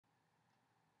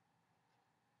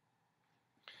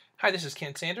Hi, this is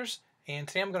Ken Sanders, and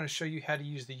today I'm going to show you how to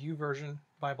use the YouVersion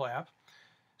Bible app,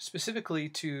 specifically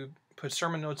to put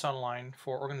sermon notes online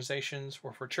for organizations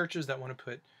or for churches that want to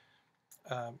put,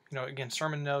 again,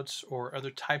 sermon notes or other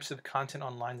types of content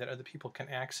online that other people can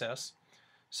access.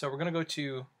 So we're going to go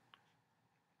to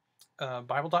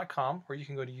Bible.com, or you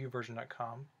can go to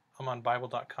YouVersion.com. I'm on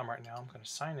Bible.com right now. I'm going to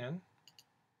sign in.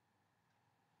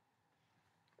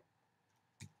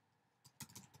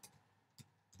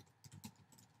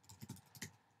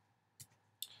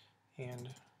 And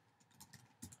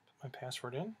put my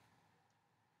password in.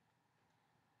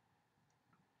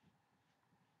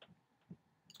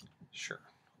 Sure,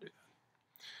 I'll do that.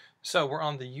 So we're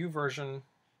on the YouVersion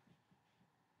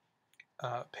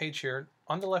page here.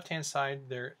 On the left-hand side,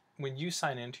 there, when you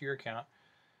sign into your account,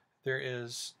 there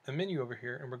is a menu over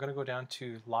here, and we're going to go down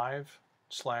to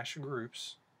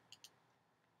Live/Groups.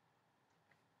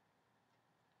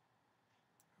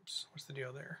 Oops, what's the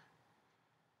deal there?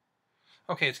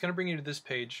 Okay, it's going to bring you to this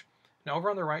page. Now over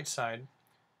on the right side,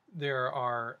 there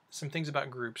are some things about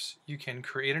groups. You can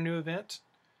create a new event,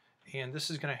 and this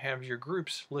is going to have your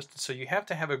groups listed. So you have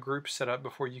to have a group set up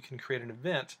before you can create an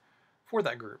event for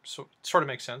that group. So it sort of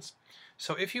makes sense.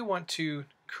 So if you want to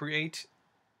create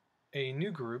a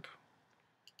new group,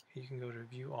 you can go to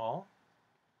View All.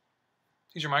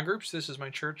 These are my groups. This is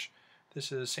my church.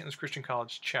 This is St. Louis Christian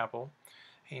College Chapel.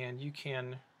 And you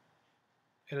can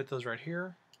edit those right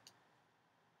here.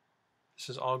 This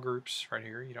is all groups right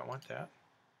here. You don't want that.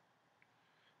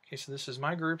 Okay, so this is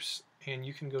my groups, and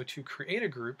you can go to create a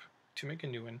group to make a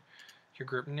new one. Your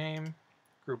group name,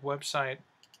 group website,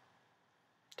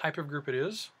 type of group it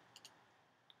is.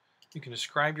 You can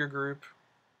describe your group,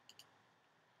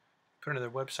 put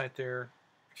another website there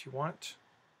if you want,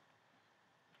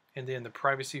 and then the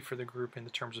privacy for the group and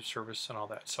the terms of service and all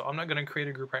that. So I'm not going to create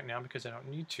a group right now because I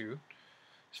don't need to.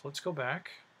 So let's go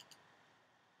back,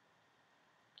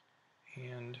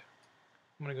 and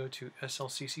I'm going to go to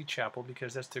SLCC Chapel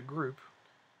because that's the group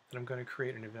that I'm going to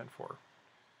create an event for.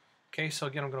 Okay, so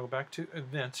again, I'm going to go back to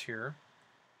events here,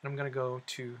 and I'm going to go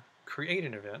to create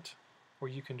an event, or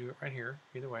you can do it right here,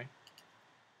 either way.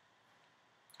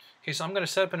 Okay, so I'm going to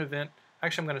set up an event.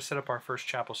 Actually, I'm going to set up our first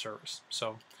chapel service.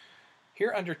 So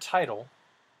here under title,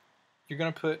 you're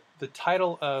going to put the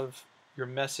title of your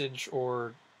message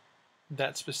or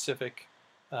that specific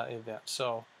event.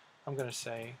 So I'm going to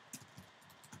say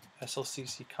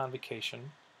SLCC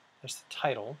Convocation. That's the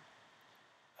title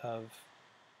of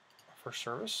our first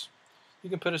service. You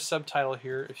can put a subtitle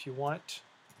here if you want.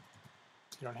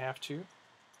 You don't have to.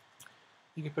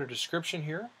 You can put a description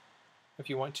here if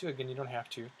you want to. Again, you don't have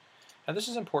to. Now this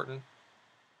is important.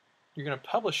 You're going to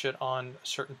publish it on a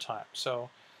certain time.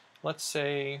 So let's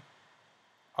say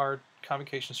our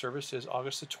convocation service is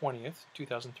August the 20th,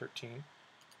 2013.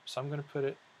 So I'm going to put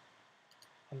it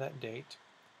on that date.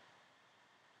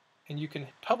 And you can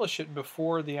publish it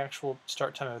before the actual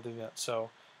start time of the event. So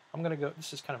I'm going to go,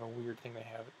 this is kind of a weird thing they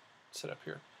have it set up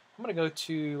here. I'm going to go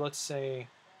to, let's say,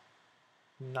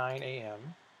 9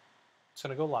 a.m. It's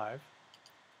going to go live.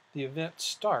 The event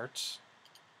starts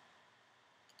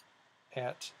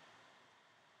at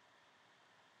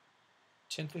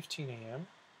 10:15 a.m.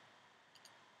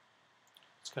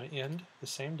 It's going to end the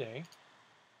same day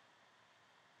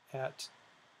at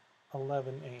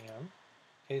 11 a.m.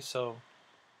 Okay, so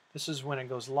this is when it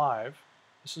goes live.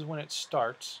 This is when it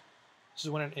starts. This is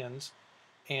when it ends.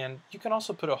 And you can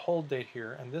also put a hold date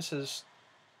here, and this is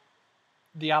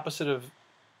the opposite of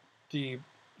the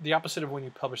opposite of when you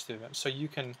publish the event. So you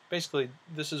can basically,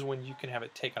 this is when you can have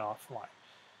it taken offline.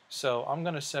 So I'm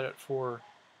going to set it for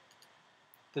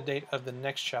the date of the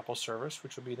next chapel service,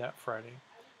 which will be that Friday.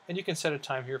 And you can set a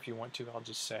time here if you want to. I'll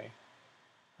just say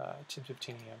 10:15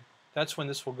 a.m. That's when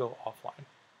this will go offline,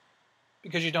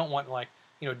 because you don't want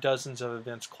dozens of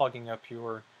events clogging up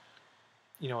your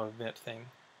event thing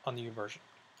on the YouVersion.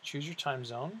 Choose your time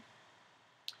zone,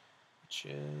 which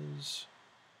is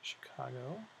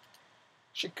Chicago.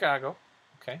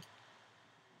 Okay.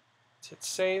 Let's hit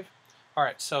save. All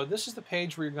right, so this is the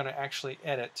page where you're going to actually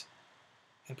edit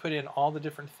and put in all the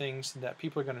different things that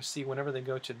people are going to see whenever they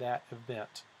go to that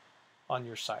event on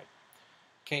your site.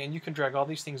 Okay, and you can drag all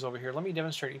these things over here. Let me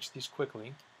demonstrate each of these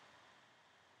quickly.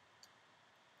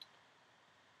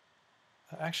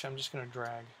 Actually, I'm just going to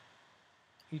drag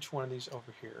each one of these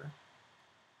over here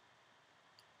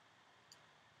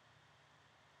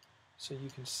so you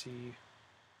can see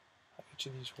how each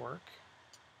of these work.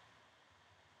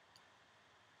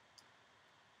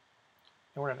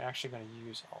 And we're not actually going to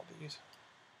use all these.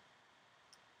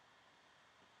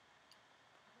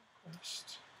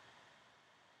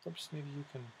 Oops, maybe you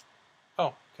can,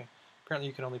 oh, okay. Apparently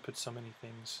you can only put so many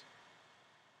things,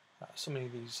 so many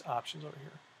of these options over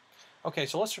here. Okay,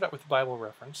 so let's start out with the Bible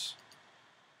reference.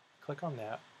 Click on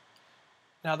that.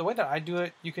 Now the way that I do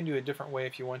it, you can do a different way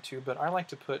if you want to, but I like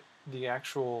to put the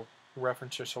actual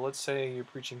reference here. So let's say you're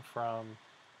preaching from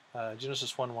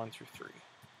Genesis 1, 1 through 3.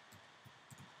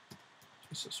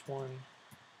 Genesis 1,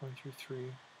 1 through 3.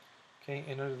 Okay,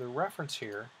 and under the reference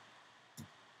here,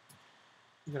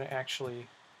 you're going to actually,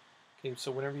 okay, so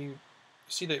whenever you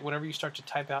see that whenever you start to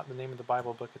type out the name of the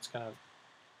Bible book, it's going to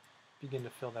begin to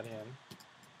fill that in.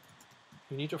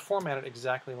 You need to format it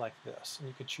exactly like this, and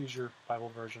you can choose your Bible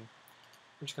version.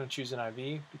 We're just going to choose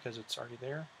NIV because it's already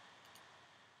there.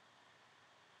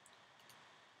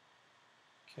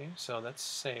 Okay, so that's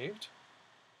saved.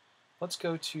 Let's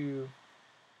go to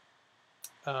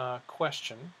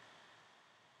question.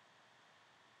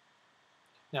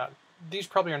 Now, these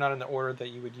probably are not in the order that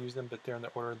you would use them, but they're in the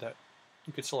order that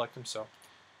you could select them. So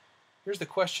here's the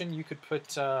question. You could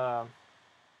put some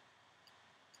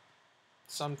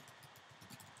kind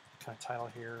of title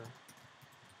here.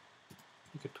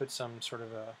 You could put some sort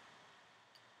of a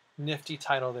nifty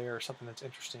title there or something that's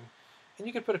interesting. And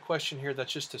you could put a question here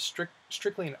that's just a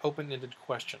strictly an open-ended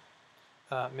question.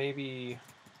 Maybe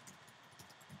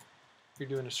you're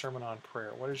doing a sermon on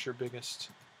prayer. What is your biggest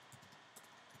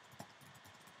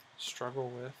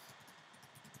struggle with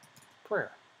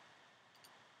prayer?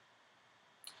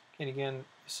 And again,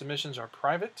 submissions are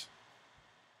private.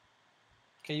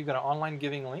 Okay, you've got an online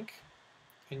giving link,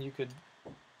 and you could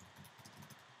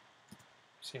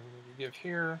see what you give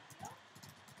here.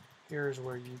 Here's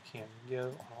where you can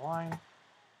give online.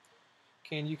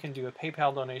 Okay, and you can do a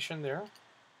PayPal donation there,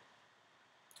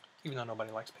 even though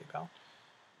nobody likes PayPal.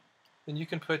 Then you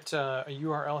can put a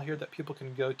URL here that people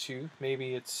can go to.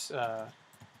 Maybe it's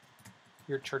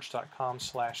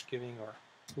yourchurch.com/giving or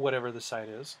whatever the site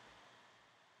is.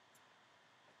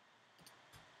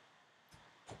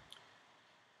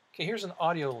 Okay, here's an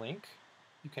audio link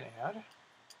you can add.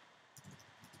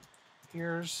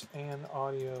 Here's an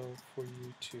audio for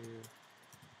you to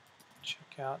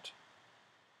check out.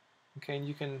 Okay, and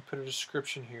you can put a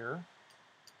description here.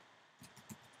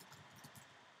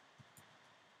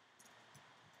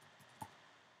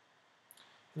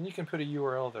 And you can put a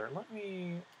URL there. Let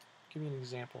me give you an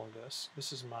example of this.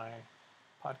 This is my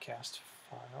podcast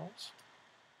files.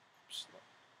 Oops,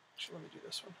 actually, let me do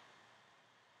this one.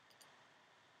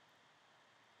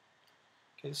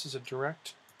 Okay, this is a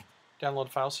direct download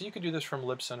file. So you could do this from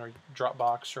Libsyn or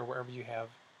Dropbox or wherever you have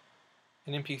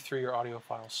an MP3 or audio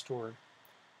file stored.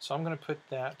 So I'm going to put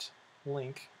that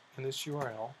link in this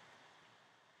URL.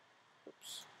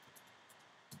 Oops.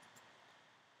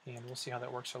 And we'll see how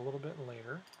that works a little bit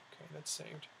later. Okay, that's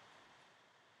saved.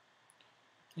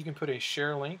 You can put a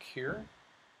share link here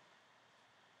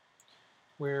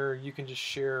where you can just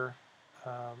share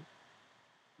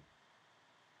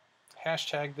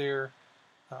hashtag there,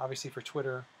 obviously for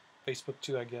Twitter, Facebook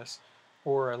too, I guess,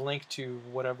 or a link to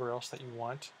whatever else that you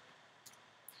want.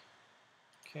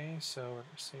 Okay, so we're going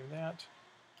to save that.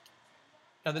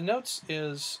 Now the notes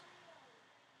is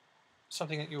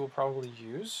something that you will probably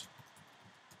use.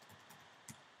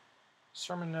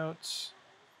 Sermon notes.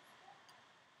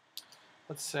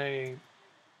 Let's say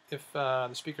if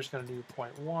the speaker's going to do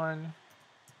point 1,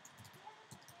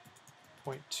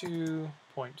 point 2,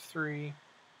 point 3,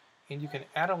 and you can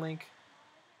add a link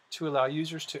to allow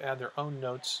users to add their own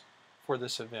notes for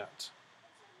this event.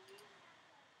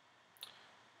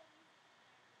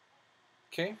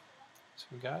 Okay, so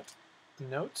we got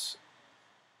notes.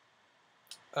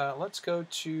 Let's go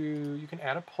to, you can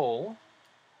add a poll.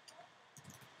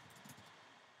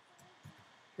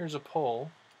 Here's a poll.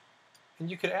 And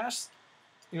you could ask,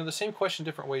 the same question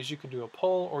different ways. You could do a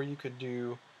poll, or you could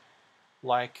do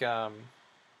like an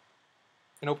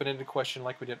open-ended question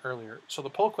like we did earlier. So the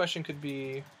poll question could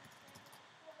be,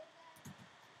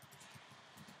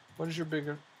 what is your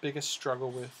biggest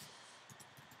struggle with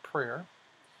prayer?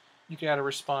 You can add a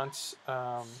response,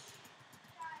 not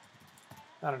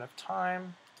enough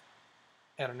time,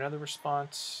 add another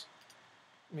response,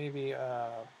 maybe I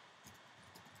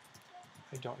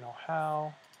don't know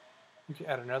how. You can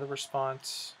add another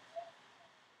response.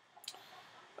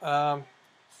 I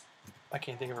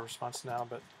can't think of a response now,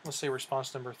 but let's say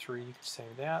response number 3, you can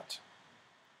save that.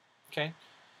 Okay,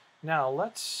 now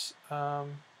let's add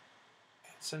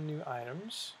some new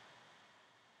items.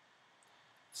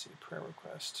 Let's see, prayer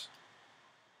request.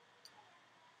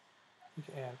 You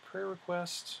can add prayer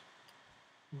request,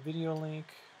 video link,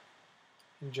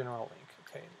 and general link.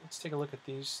 Okay, let's take a look at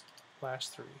these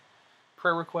last 3.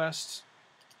 Prayer requests.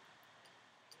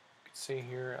 You can see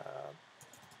here,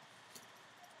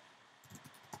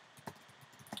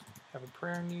 have a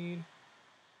prayer need,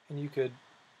 and you could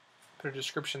put a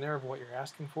description there of what you're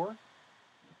asking for.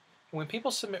 When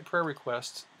people submit prayer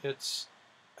requests, it's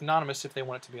anonymous if they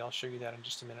want it to be. I'll show you that in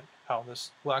just a minute, how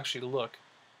this will actually look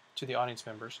to the audience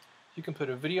members. You can put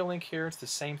a video link here. It's the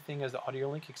same thing as the audio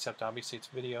link, except obviously it's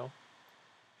video.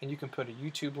 And you can put a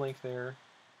YouTube link there,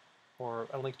 or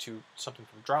a link to something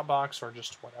from Dropbox, or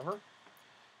just whatever.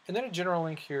 And then a general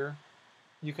link here.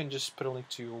 You can just put a link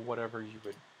to whatever you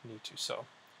would need to. So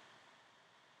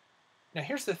now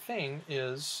here's the thing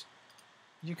is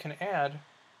you can add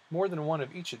more than one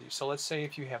of each of these. So let's say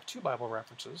if you have 2 Bible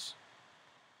references,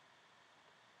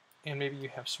 and maybe you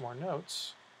have some more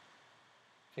notes,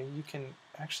 okay, you can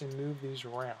actually move these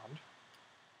around.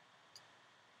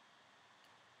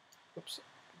 Oops,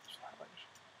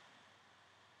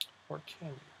 or can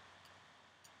you?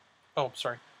 Oh,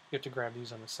 sorry, you have to grab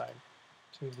these on the side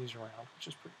to move these around, which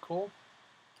is pretty cool.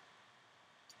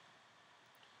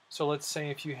 So let's say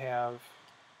if you have,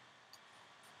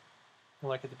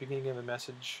 like at the beginning of the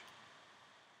message,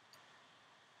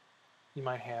 you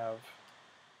might have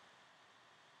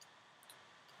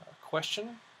a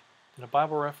question, then a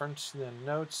Bible reference, then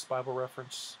notes, Bible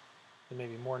reference, then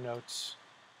maybe more notes,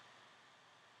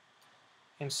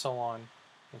 and so on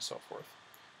and so forth.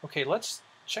 Okay, let's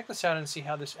check this out and see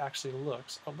how this actually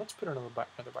looks. Oh, let's put another Bible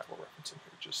reference in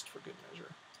here just for good measure.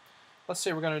 Let's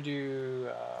say we're going to do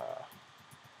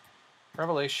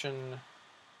Revelation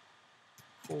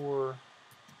 4,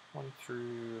 1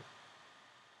 through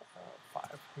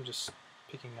 5. I'm just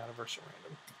picking out a verse at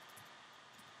random.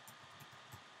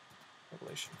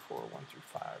 Revelation 4, 1 through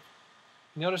 5.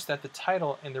 Notice that the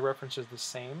title and the reference is the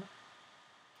same.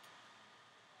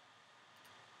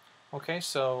 Okay,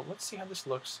 so let's see how this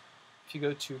looks. If you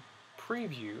go to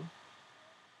Preview,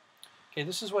 okay,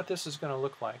 this is what this is going to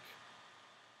look like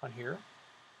on here.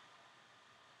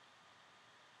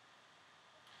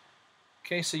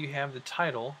 Okay, so you have the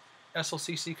title,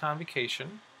 SLCC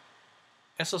Convocation.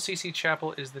 SLCC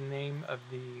Chapel is the name of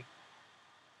the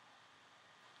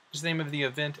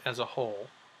event as a whole.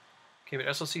 Okay, but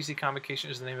SLCC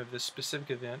Convocation is the name of this specific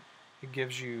event. It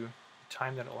gives you the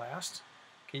time that it lasts.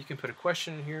 Okay, you can put a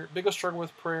question in here. Biggest struggle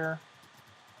with prayer.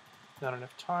 Not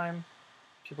enough time.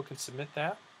 People can submit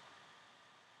that.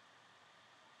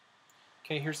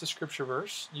 Okay, here's the scripture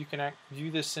verse. You can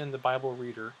view this in the Bible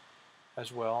Reader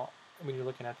as well when you're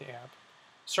looking at the app.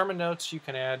 Sermon notes, you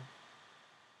can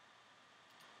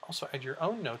also add your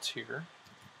own notes here.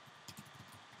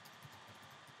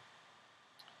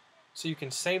 So you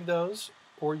can save those,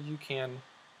 or you can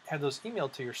have those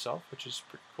emailed to yourself, which is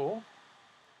pretty cool.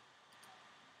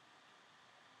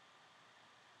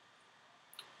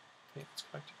 Okay, let's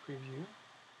go back to Preview.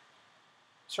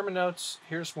 Sermon notes,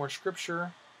 here's more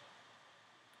scripture.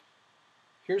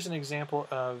 Here's an example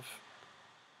of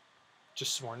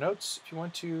just some more notes if you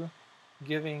want to.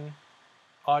 Giving,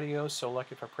 audio, so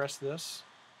like if I press this.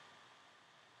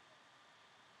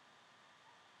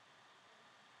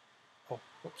 Oh,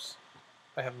 whoops.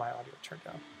 I have my audio turned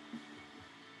down.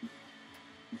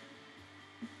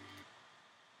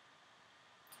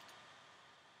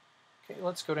 Okay,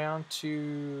 let's go down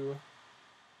to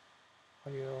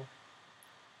audio.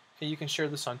 Okay, you can share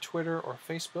this on Twitter or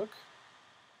Facebook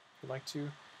if you'd like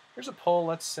to. Here's a poll.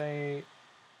 Let's say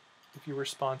if your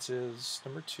response is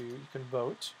number 2, you can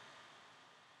vote.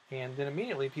 And then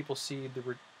immediately people see the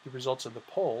results of the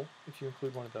poll if you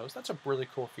include one of those. That's a really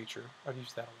cool feature. I've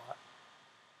used that a lot.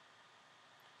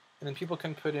 And then people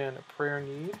can put in a prayer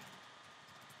need.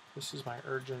 This is my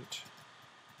urgent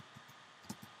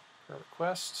prayer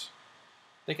request.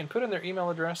 They can put in their email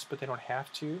address, but they don't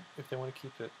have to. If they want to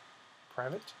keep it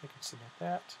private, they can submit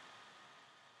that.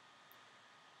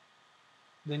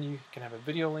 Then you can have a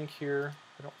video link here.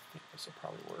 I don't think this will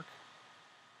probably work.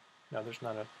 No, there's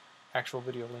not an actual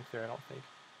video link there, I don't think.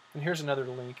 And here's another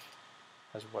link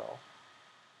as well.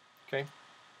 Okay?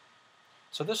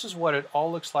 So this is what it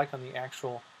all looks like on the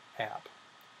actual app.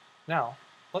 Now,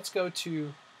 let's go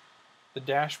to the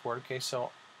dashboard. Okay, so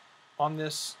on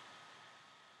this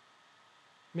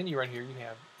menu right here, you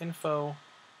have info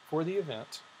for the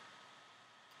event,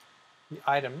 the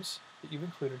items that you've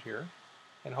included here,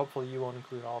 and hopefully you won't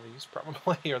include all these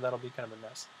probably, or that'll be kind of a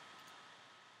mess.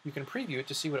 You can preview it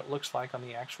to see what it looks like on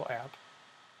the actual app.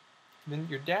 Then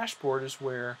your dashboard is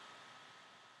where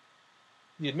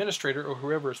the administrator or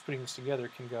whoever is putting this together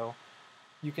can go.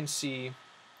 You can see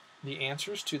the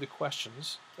answers to the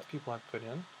questions that people have put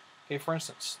in. Okay, for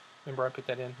instance, remember I put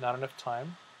that in, not enough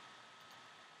time.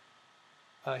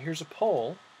 Here's a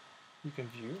poll you can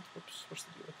view. Whoops, what's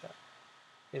the deal with that?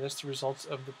 Okay, that's the results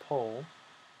of the poll.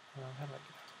 How do I get out of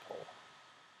the poll?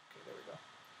 Okay, there we go.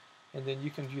 and then you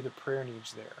can view the prayer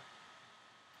needs there.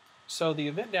 So the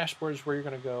event dashboard is where you're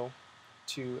going to go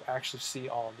to actually see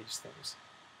all of these things.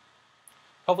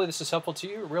 Hopefully this is helpful to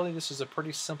you. Really, this is a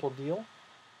pretty simple deal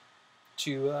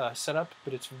to set up,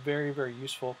 but it's very, very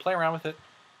useful. Play around with it,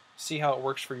 see how it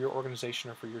works for your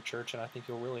organization or for your church, and I think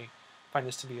you'll really find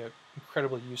this to be an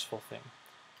incredibly useful thing.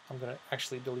 I'm going to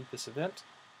actually delete this event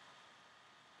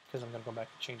because I'm going to go back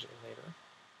and change it later.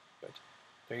 But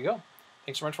there you go.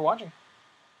 Thanks so much for watching.